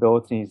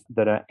capabilities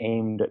that are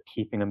aimed at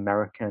keeping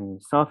American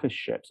surface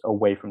ships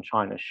away from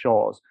China's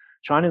shores.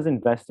 China's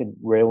invested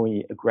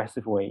really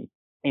aggressively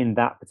in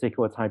that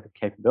particular type of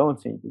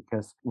capability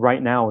because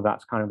right now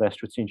that's kind of their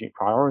strategic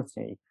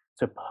priority,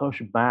 to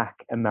push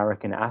back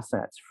American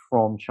assets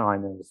from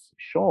China's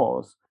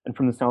shores and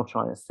from the South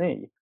China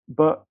Sea.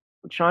 But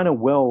China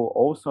will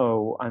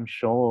also, I'm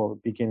sure,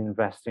 begin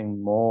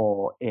investing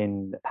more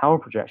in power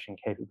projection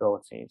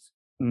capabilities,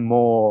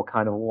 more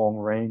kind of long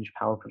range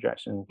power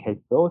projection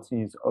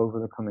capabilities over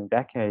the coming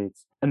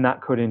decades. And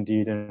that could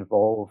indeed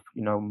involve,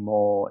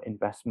 more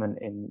investment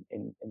in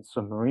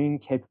submarine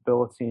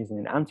capabilities and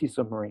in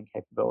anti-submarine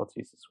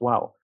capabilities as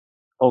well.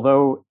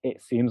 Although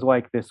it seems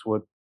like this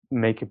would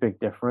make a big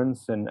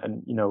difference, and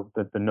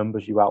the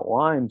numbers you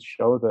outlined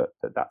show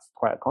that's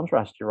quite a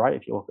contrast. You're right.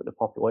 If you look at the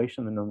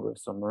population, the number of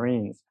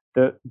submarines,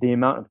 the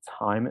amount of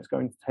time it's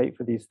going to take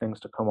for these things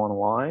to come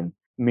online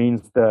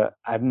means that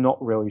I'm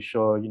not really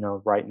sure,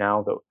 right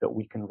now that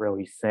we can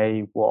really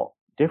say what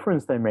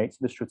difference they make to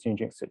the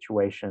strategic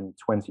situation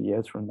 20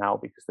 years from now,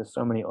 because there's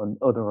so many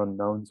other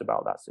unknowns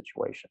about that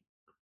situation.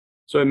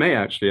 So it may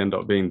actually end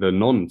up being the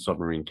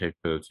non-submarine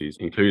capabilities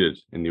included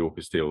in the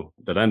AUKUS deal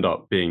that end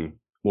up being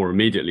more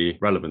immediately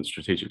relevant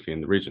strategically in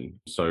the region.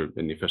 So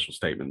in the official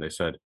statement, they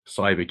said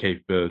cyber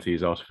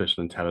capabilities,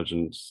 artificial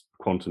intelligence,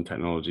 quantum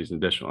technologies,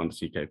 and additional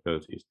undersea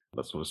capabilities.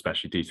 That's sort of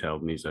especially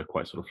detailed, and these are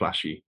quite sort of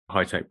flashy,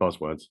 high-tech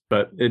buzzwords.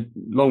 But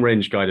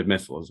long-range guided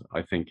missiles,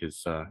 I think,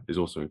 is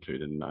also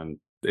included. And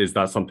is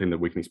that something that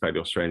we can expect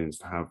the Australians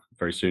to have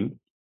very soon?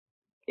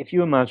 If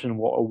you imagine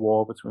what a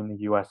war between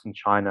the US and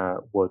China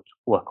would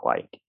look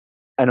like,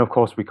 and of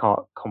course we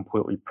can't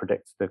completely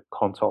predict the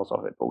contours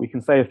of it, but we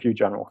can say a few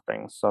general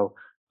things. So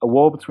a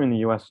war between the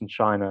US and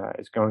China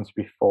is going to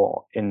be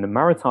fought in the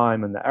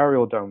maritime and the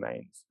aerial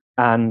domains.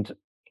 And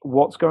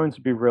what's going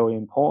to be really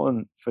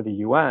important for the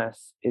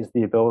US is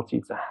the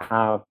ability to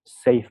have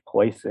safe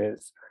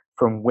places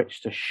from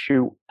which to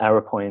shoot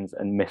airplanes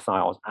and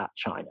missiles at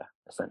China,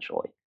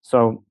 essentially.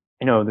 So,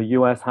 the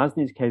US has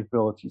these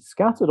capabilities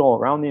scattered all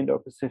around the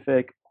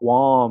Indo-Pacific.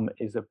 Guam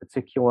is a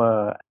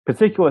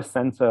particular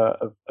center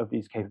of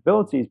these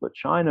capabilities, but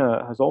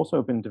China has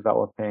also been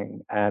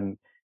developing,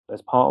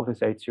 as part of this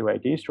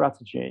A2AD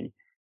strategy,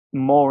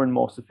 more and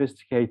more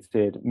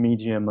sophisticated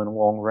medium and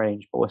long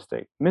range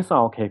ballistic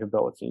missile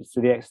capabilities,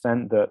 to the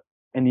extent that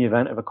in the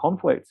event of a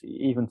conflict,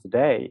 even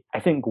today, I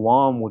think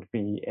Guam would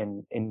be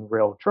in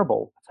real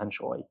trouble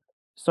potentially.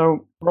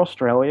 So for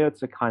Australia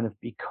to kind of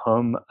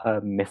become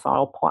a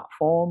missile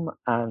platform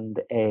and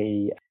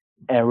a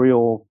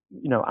aerial,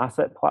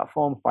 asset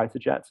platform, fighter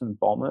jets and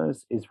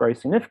bombers is very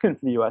significant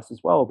for the US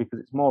as well because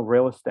it's more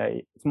real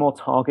estate, it's more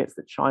targets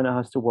that China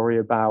has to worry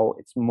about,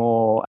 it's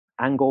more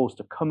angles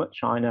to come at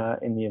China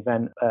in the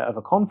event of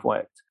a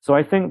conflict. So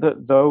I think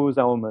that those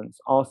elements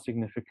are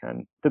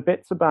significant. The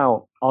bits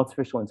about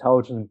artificial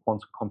intelligence and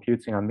quantum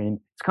computing, I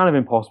mean, it's kind of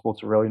impossible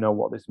to really know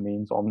what this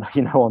means on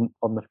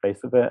the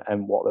face of it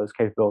and what those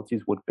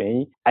capabilities would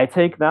be. I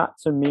take that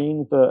to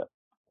mean that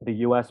the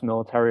US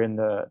military and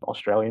the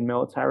Australian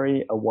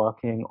military are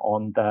working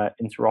on their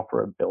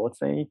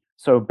interoperability.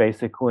 So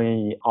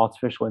basically,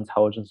 artificial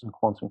intelligence and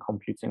quantum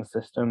computing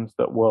systems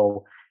that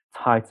will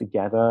tie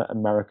together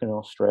American and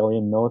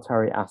Australian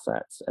military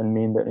assets and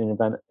mean that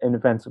in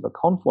event of a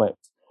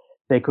conflict,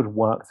 they could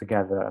work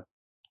together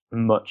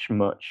much,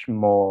 much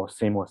more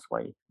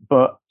seamlessly.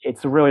 But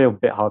it's really a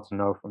bit hard to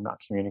know from that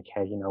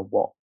communique,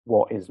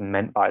 what is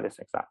meant by this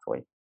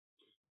exactly.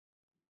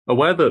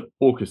 Aware that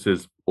AUKUS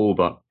is all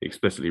but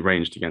explicitly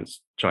ranged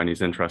against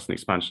Chinese interest and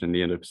expansion in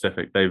the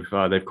Indo-Pacific,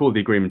 they've called the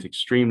agreement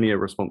extremely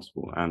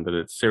irresponsible and that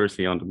it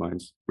seriously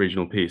undermines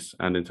regional peace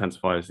and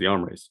intensifies the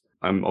arms race.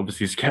 I'm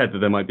obviously scared that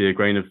there might be a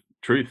grain of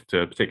truth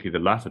to particularly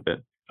the latter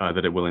bit,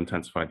 that it will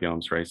intensify the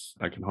arms race.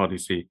 I can hardly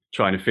see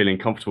China feeling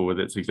comfortable with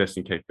its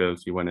existing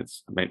capability when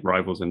its main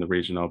rivals in the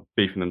region are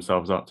beefing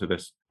themselves up to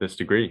this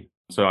degree.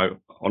 So I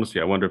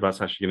wonder if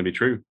that's actually going to be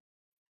true.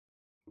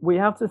 We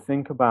have to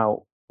think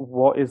about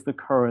what is the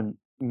current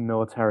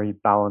military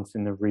balance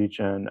in the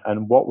region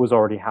and what was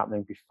already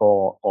happening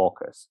before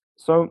AUKUS.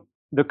 So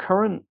the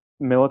current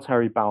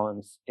military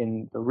balance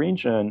in the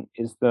region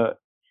is that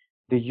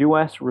the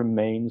US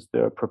remains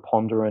the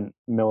preponderant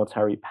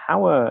military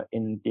power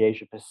in the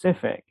Asia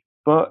Pacific,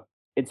 but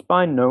it's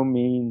by no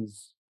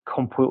means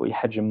completely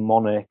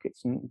hegemonic.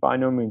 It's by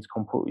no means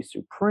completely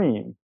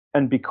supreme.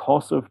 And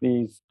because of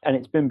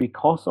it's been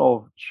because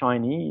of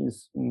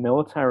Chinese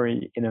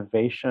military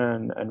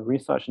innovation and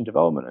research and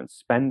development and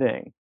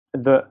spending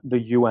that the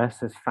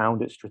US has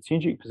found its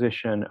strategic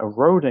position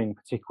eroding,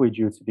 particularly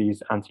due to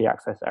these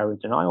anti-access area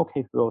denial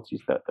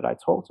capabilities that I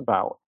talked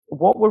about.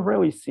 What we're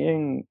really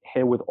seeing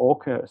here with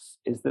AUKUS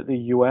is that the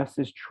US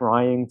is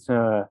trying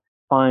to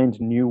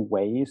find new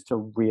ways to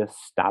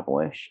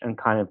reestablish and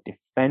kind of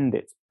defend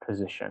its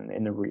position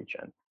in the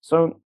region.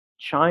 So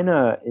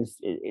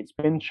it's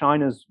been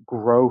China's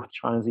growth,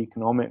 China's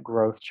economic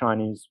growth,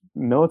 Chinese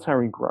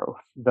military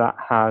growth that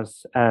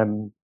has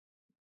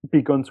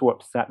begun to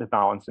upset the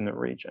balance in the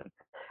region.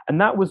 And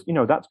that was,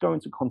 that's going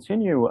to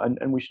continue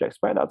and we should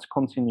expect that to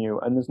continue.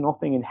 And there's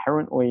nothing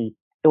inherently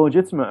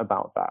illegitimate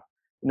about that.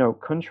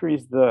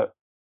 Countries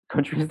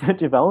that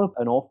develop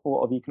an awful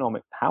lot of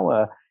economic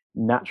power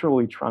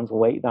naturally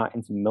translate that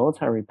into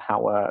military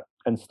power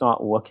and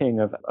start looking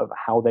of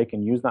how they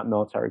can use that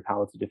military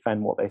power to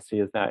defend what they see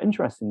as their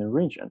interests in the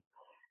region.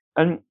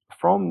 And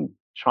from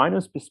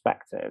China's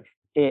perspective,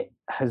 it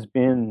has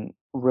been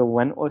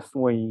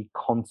relentlessly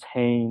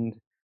contained,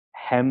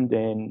 hemmed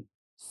in,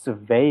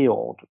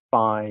 surveilled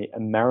by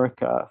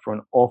America for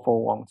an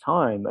awful long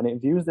time, and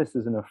it views this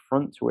as an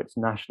affront to its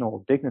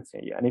national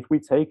dignity. And if we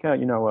take a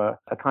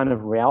kind of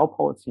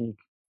realpolitik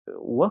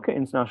look at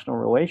international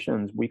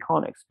relations, we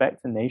can't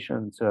expect a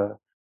nation to,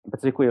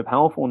 particularly a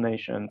powerful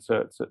nation,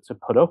 to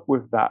put up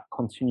with that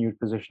continued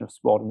position of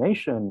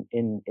subordination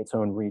in its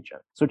own region.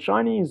 So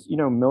Chinese,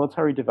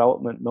 military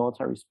development,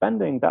 military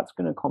spending, that's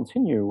going to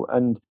continue.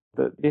 And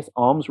this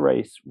arms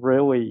race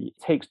really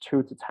takes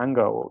two to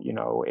tango.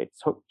 It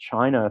took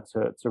China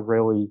to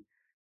really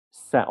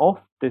set off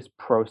this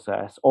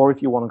process. Or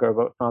if you want to go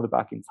a bit further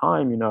back in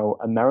time,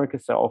 America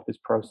set off this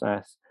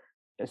process,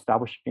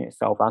 establishing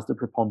itself as the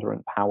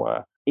preponderant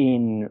power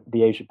in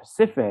the Asia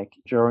Pacific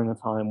during a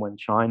time when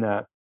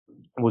China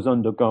was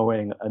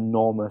undergoing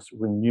enormous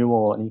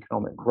renewal and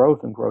economic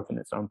growth and growth in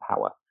its own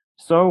power.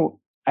 So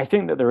I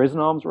think that there is an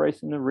arms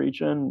race in the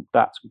region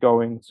that's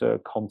going to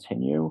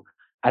continue.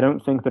 I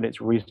don't think that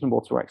it's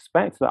reasonable to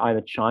expect that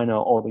either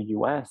China or the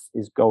US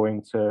is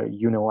going to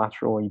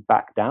unilaterally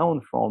back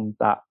down from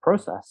that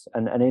process.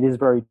 And it is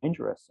very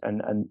dangerous.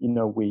 And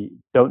we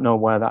don't know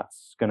where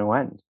that's going to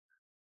end.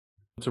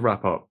 To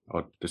wrap up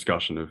our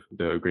discussion of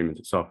the agreement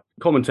itself,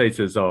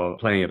 commentators are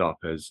playing it up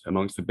as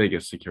amongst the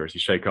biggest security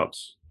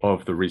shakeups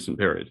of the recent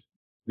period.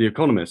 The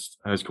Economist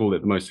has called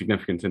it the most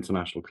significant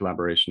international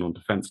collaboration on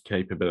defense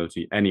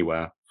capability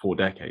anywhere for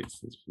decades.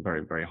 It's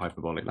very, very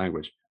hyperbolic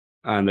language.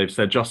 And they've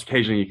said just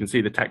occasionally you can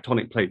see the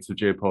tectonic plates of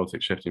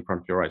geopolitics shifting in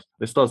front of your eyes.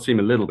 This does seem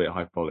a little bit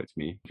hyperbolic to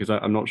me because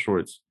I'm not sure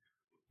it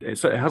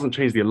hasn't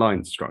changed the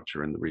alliance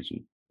structure in the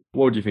region.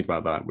 What would you think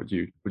about that? Would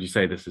you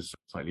say this is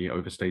slightly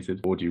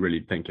overstated, or do you really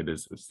think it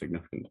is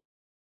significant?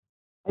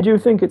 I do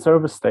think it's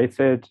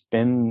overstated.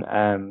 Been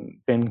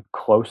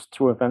close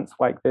to events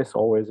like this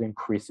always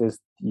increases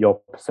your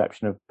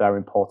perception of their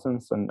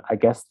importance, and I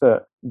guess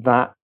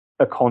that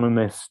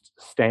Economist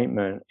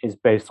statement is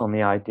based on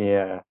the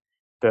idea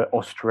that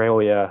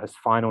Australia has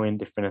finally and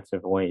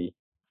definitively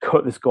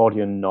cut this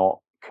Gordian knot,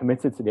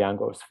 committed to the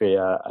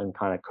Anglosphere, and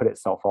kind of cut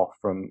itself off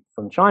from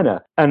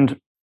China. And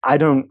I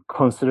don't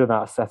consider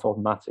that a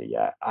settled matter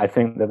yet. I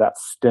think that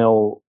that's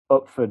still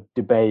up for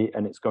debate,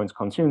 and it's going to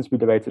continue to be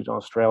debated in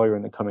Australia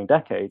in the coming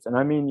decades. And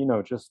I mean,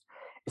 just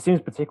it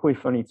seems particularly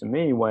funny to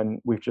me when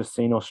we've just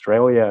seen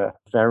Australia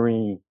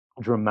very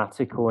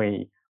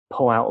dramatically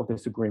pull out of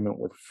this agreement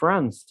with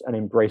France and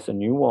embrace a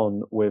new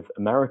one with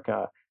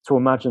America, to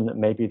imagine that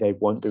maybe they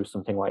won't do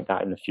something like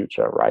that in the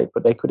future, right?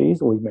 But they could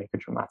easily make a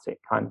dramatic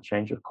kind of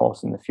change of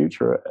course in the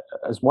future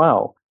as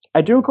well.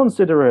 I do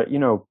consider it,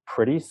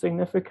 pretty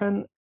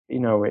significant.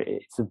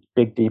 It's a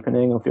big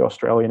deepening of the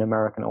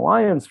Australian-American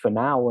alliance for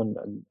now, and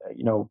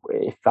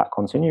if that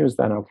continues,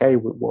 then okay,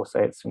 we'll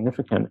say it's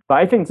significant. But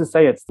I think to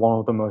say it's one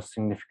of the most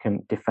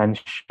significant defense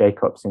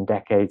shakeups in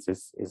decades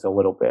is a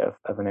little bit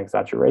of an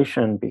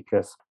exaggeration,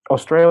 because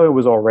Australia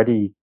was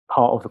already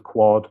part of the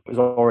Quad, was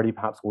already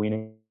perhaps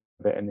leaning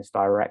a bit in this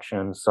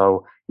direction.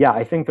 So yeah,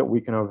 I think that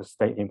we can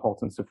overstate the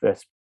importance of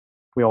this.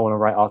 We all want to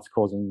write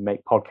articles and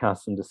make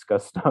podcasts and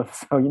discuss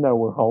stuff. So,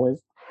 we're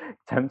always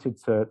tempted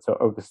to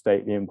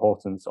overstate the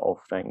importance of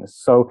things.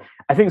 So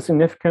I think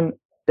significant,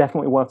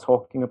 definitely worth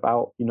talking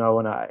about,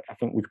 and I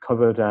think we've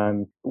covered,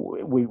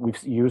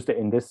 we've used it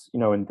in this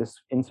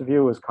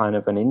interview as kind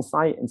of an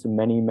insight into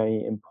many,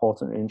 many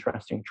important and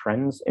interesting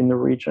trends in the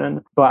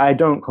region. But I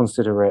don't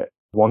consider it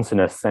once in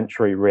a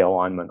century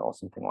realignment or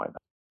something like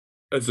that.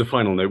 As a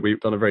final note, we've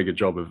done a very good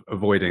job of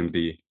avoiding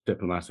the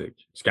diplomatic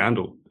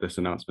scandal this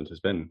announcement has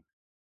been.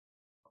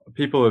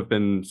 People have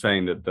been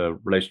saying that the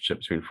relationship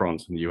between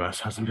France and the US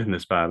hasn't been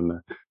this bad in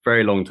a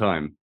very long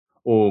time,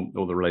 or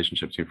the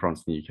relationship between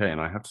France and the UK. And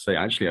I have to say,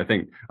 actually, I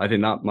think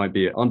that might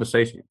be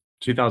understating.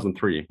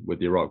 2003, with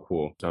the Iraq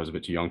War, I was a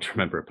bit too young to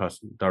remember it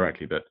personally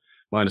directly, but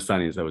my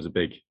understanding is there was a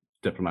big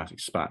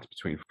diplomatic spat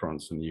between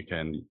France and the UK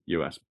and the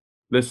US.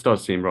 This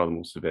does seem rather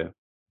more severe.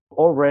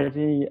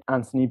 Already,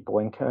 Antony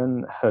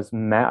Blinken has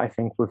met, I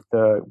think, with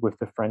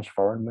the French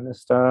foreign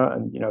minister,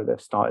 and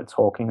they've started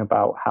talking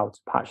about how to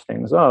patch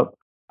things up.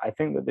 I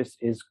think that this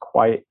is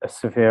quite a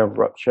severe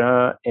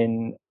rupture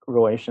in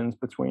relations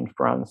between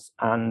France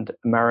and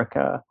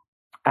America.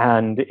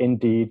 And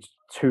indeed,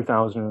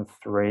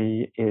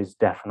 2003 is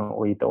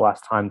definitely the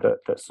last time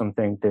that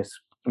something this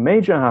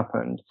major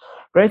happened.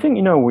 But I think,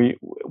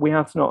 we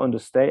have to not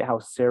understate how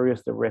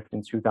serious the rift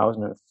in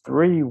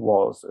 2003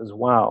 was as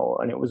well.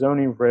 And it was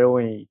only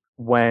really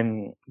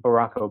when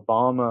Barack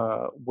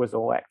Obama was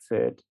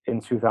elected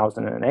in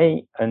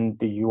 2008 and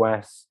the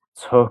US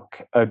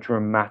took a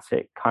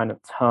dramatic kind of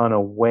turn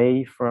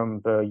away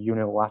from the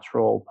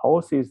unilateral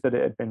policies that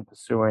it had been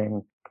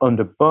pursuing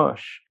under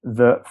Bush,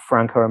 that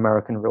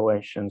Franco-American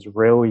relations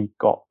really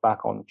got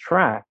back on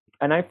track.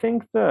 And I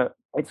think that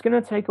it's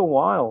going to take a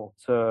while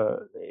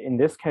in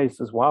this case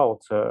as well,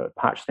 to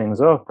patch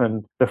things up.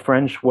 And the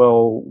French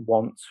will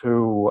want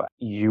to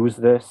use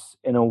this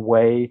in a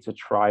way to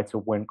try to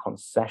win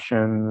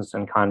concessions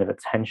and kind of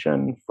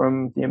attention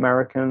from the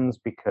Americans,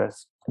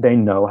 because they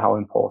know how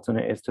important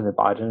it is to the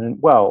Biden.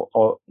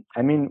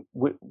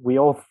 We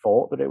all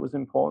thought that it was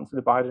important to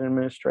the Biden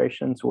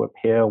administration to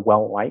appear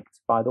well-liked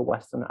by the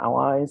Western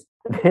allies.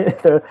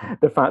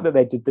 The fact that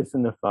they did this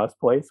in the first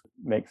place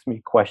makes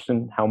me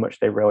question how much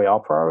they really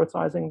are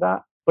prioritizing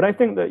that. But I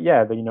think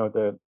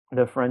that,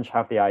 the French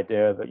have the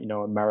idea that,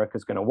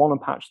 America's going to want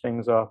to patch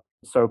things up.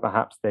 So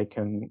perhaps they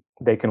can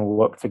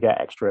look to get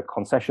extra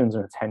concessions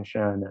and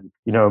attention, and,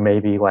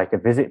 maybe like a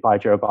visit by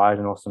Joe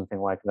Biden or something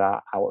like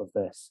that out of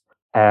this.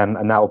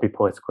 And that will be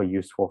politically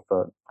useful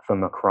for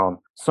Macron.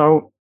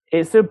 So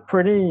it's a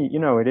pretty,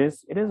 it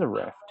is a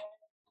rift.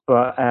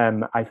 But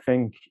I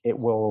think it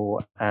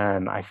will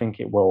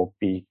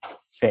be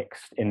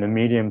fixed in the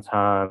medium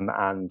term,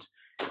 and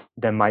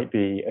there might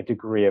be a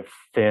degree of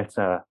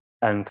theatre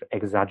and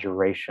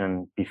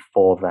exaggeration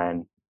before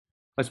then.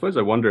 I suppose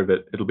I wonder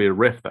if it'll be a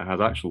rift that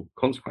has actual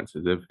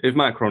consequences. If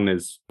Macron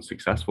is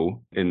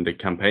successful in the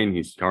campaign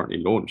he's currently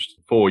launched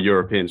for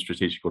European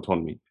strategic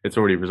autonomy, it's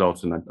already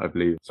resulted in, I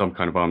believe, some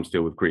kind of arms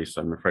deal with Greece.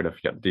 I'm afraid I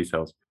forget the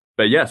details.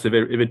 But yes, if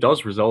it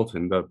does result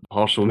in the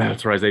partial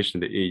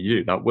militarization of the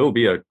EU, that will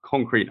be a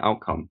concrete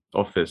outcome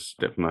of this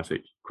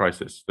diplomatic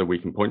crisis that we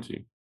can point to.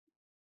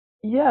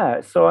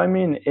 Yeah, so I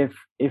mean,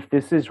 if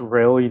this is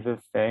really the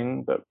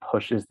thing that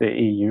pushes the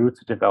EU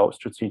to develop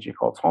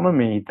strategic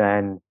autonomy,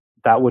 then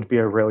that would be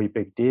a really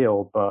big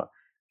deal. But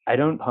I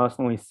don't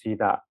personally see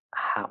that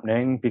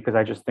happening, because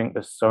I just think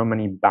there's so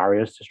many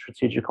barriers to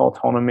strategic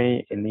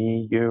autonomy in the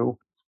EU.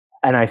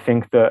 And I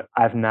think that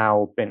I've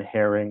now been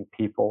hearing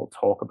people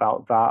talk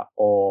about that,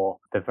 or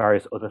the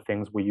various other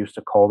things we used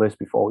to call this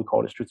before we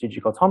called it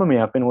strategic autonomy.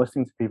 I've been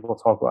listening to people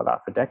talk about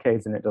that for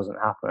decades, and it doesn't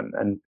happen.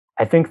 And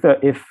I think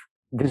that if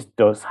this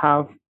does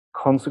have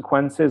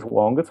consequences,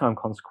 longer term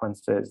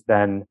consequences,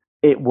 then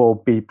it will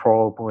be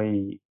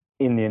probably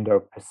in the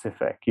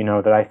Indo-Pacific,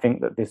 that I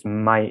think that this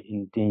might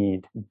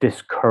indeed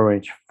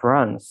discourage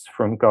France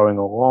from going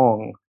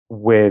along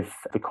with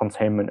the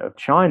containment of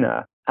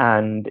China.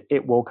 And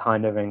it will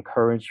kind of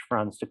encourage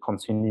France to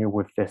continue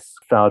with this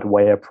third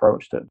way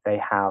approach that they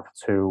have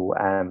to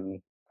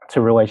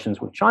relations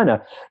with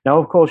China. Now,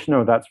 of course,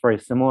 that's very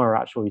similar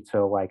actually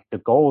to like de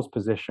Gaulle's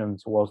position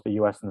towards the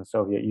US and the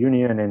Soviet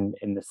Union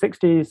in the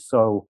 60s.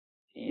 So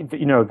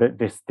that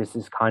this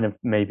is kind of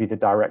maybe the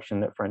direction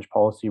that French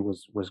policy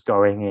was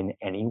going in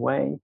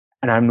anyway.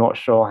 And I'm not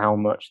sure how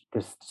much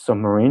this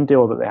submarine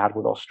deal that they had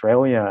with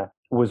Australia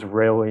was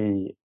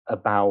really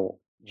about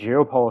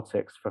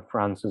geopolitics for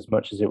France as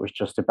much as it was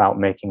just about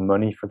making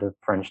money for the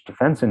French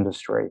defense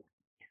industry.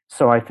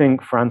 So I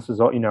think France has,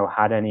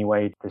 had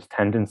anyway this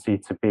tendency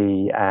to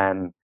be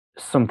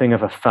something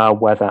of a fair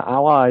weather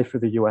ally for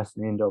the US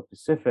and the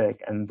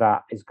Indo-Pacific, and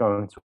that is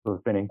going to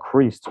have been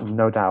increased,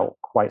 no doubt,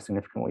 quite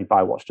significantly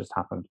by what's just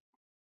happened.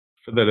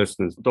 For the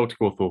listeners, Dr.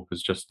 Gawthorpe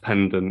has just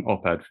penned an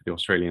op-ed for the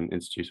Australian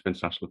Institute of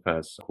International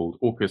Affairs called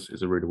AUKUS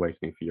is a Rude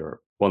Awakening for Europe.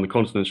 One the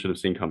continent should have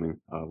seen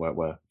coming, where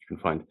you can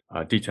find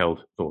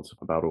detailed thoughts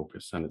about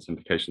AUKUS and its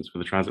implications for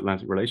the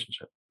transatlantic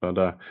relationship.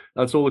 But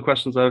that's all the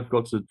questions I've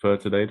got for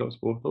today, Dr.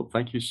 Gawthorpe.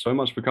 Thank you so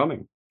much for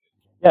coming.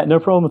 Yeah, no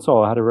problem at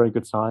all. I had a really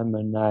good time,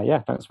 and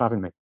thanks for having me.